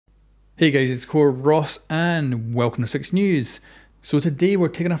Hey guys, it's Core Ross and welcome to 6 News. So today we're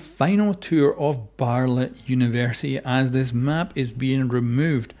taking a final tour of Bartlett University as this map is being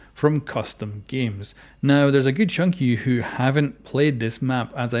removed from custom games. Now there's a good chunk of you who haven't played this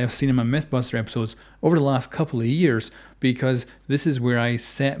map, as I have seen in my Mythbuster episodes over the last couple of years, because this is where I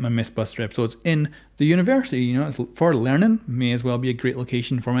set my Mythbuster episodes in the university. You know, it's for learning, may as well be a great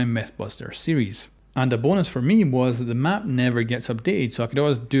location for my Mythbuster series. And a bonus for me was that the map never gets updated, so I could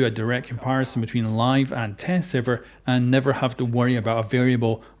always do a direct comparison between live and test server and never have to worry about a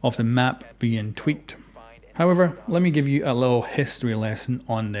variable of the map being tweaked. However, let me give you a little history lesson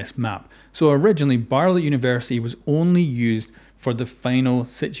on this map. So originally Bartlett University was only used for the final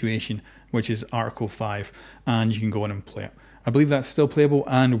situation, which is Article 5, and you can go in and play it. I believe that's still playable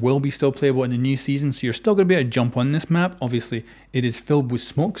and will be still playable in the new season, so you're still going to be able to jump on this map. Obviously it is filled with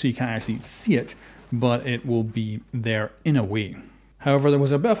smoke so you can't actually see it, but it will be there in a way. However, there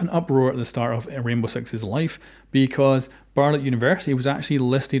was a bit of an uproar at the start of Rainbow Six's life because Bartlett University was actually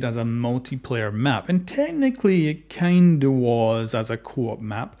listed as a multiplayer map, and technically it kinda was as a co-op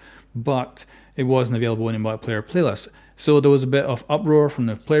map, but it wasn't available in a multiplayer playlist. So there was a bit of uproar from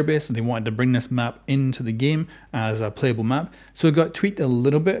the player base and they wanted to bring this map into the game as a playable map. So it got tweaked a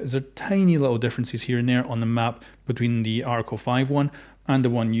little bit. There's tiny little differences here and there on the map between the Article 5 one and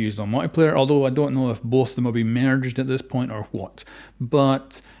the one used on multiplayer, although I don't know if both of them will be merged at this point or what.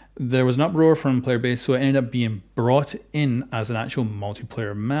 But there was an uproar from player base, so it ended up being brought in as an actual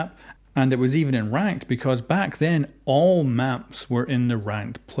multiplayer map, and it was even in ranked because back then all maps were in the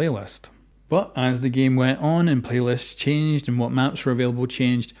ranked playlist. But as the game went on and playlists changed and what maps were available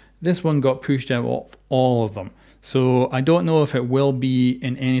changed, this one got pushed out of all of them. So I don't know if it will be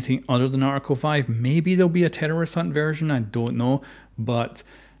in anything other than Article 5. Maybe there'll be a terrorist hunt version, I don't know. But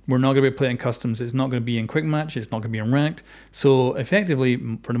we're not going to be playing customs. It's not going to be in quick match. It's not going to be in ranked. So effectively,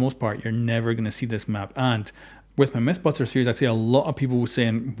 for the most part, you're never going to see this map. And with my Mythbuster series, I see a lot of people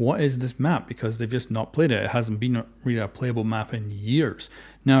saying, what is this map? Because they've just not played it. It hasn't been really a playable map in years.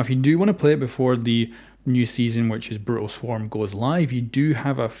 Now, if you do want to play it before the new season, which is Brutal Swarm, goes live, you do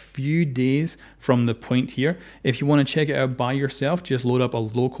have a few days from the point here. If you want to check it out by yourself, just load up a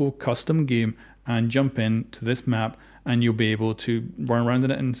local custom game and jump in to this map, and you'll be able to run around in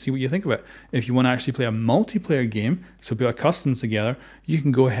it and see what you think of it. If you want to actually play a multiplayer game, so put a customs together, you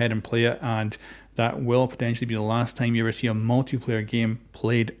can go ahead and play it, and that will potentially be the last time you ever see a multiplayer game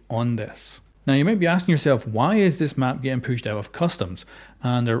played on this. Now you might be asking yourself, why is this map getting pushed out of customs?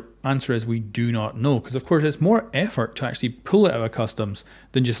 And the answer is we do not know, because of course it's more effort to actually pull it out of customs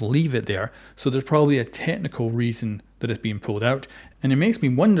than just leave it there. So there's probably a technical reason that it's being pulled out. And it makes me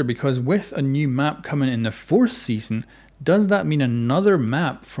wonder, because with a new map coming in the 4th season, does that mean another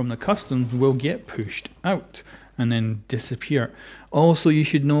map from the customs will get pushed out and then disappear? Also, you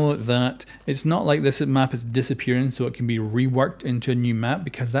should know that it's not like this map is disappearing so it can be reworked into a new map,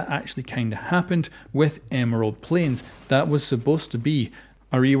 because that actually kind of happened with Emerald Plains. That was supposed to be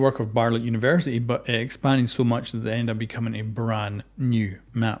a rework of Bartlett University, but it expanded so much that it ended up becoming a brand new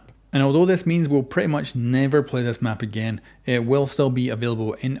map. And although this means we'll pretty much never play this map again, it will still be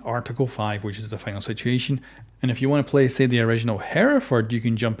available in Article 5, which is the final situation. And if you want to play, say, the original Hereford, you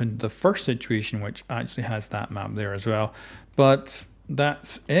can jump into the first situation, which actually has that map there as well. But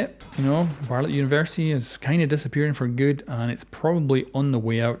that's it. You know, Bartlett University is kind of disappearing for good, and it's probably on the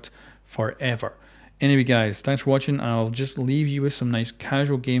way out forever. Anyway guys, thanks for watching. I'll just leave you with some nice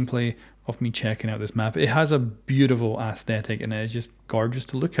casual gameplay of me checking out this map. It has a beautiful aesthetic and it is just gorgeous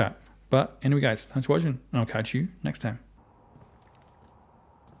to look at. But anyway guys, thanks for watching, and I'll catch you next time.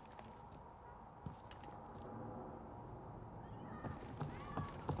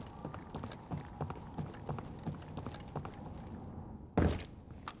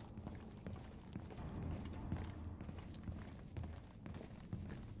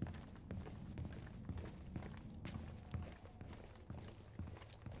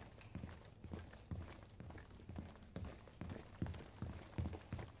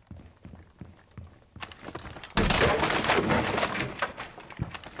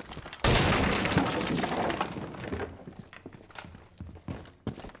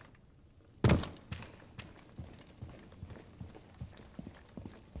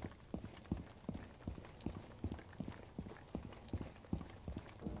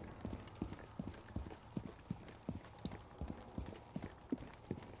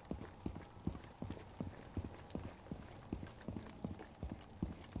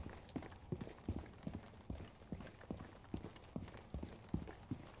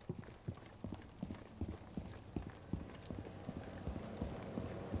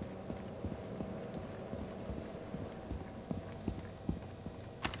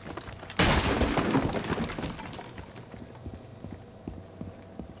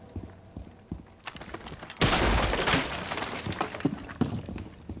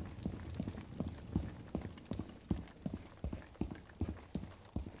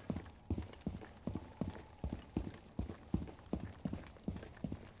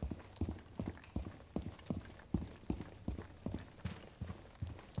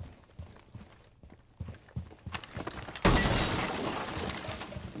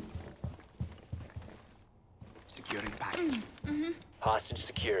 Securing pack. Hostage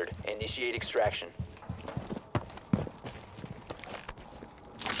secured. Initiate extraction.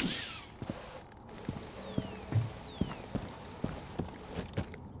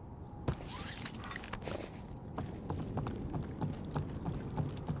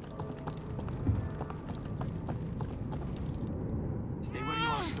 Stay where you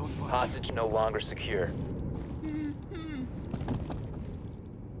are. Don't budge. Hostage no longer secure.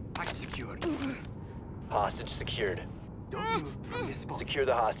 Pack secured. Hostage secured. Don't move from this spot. Secure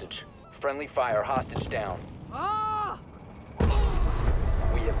the hostage. Friendly fire. Hostage down.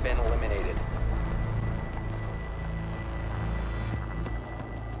 We have been eliminated.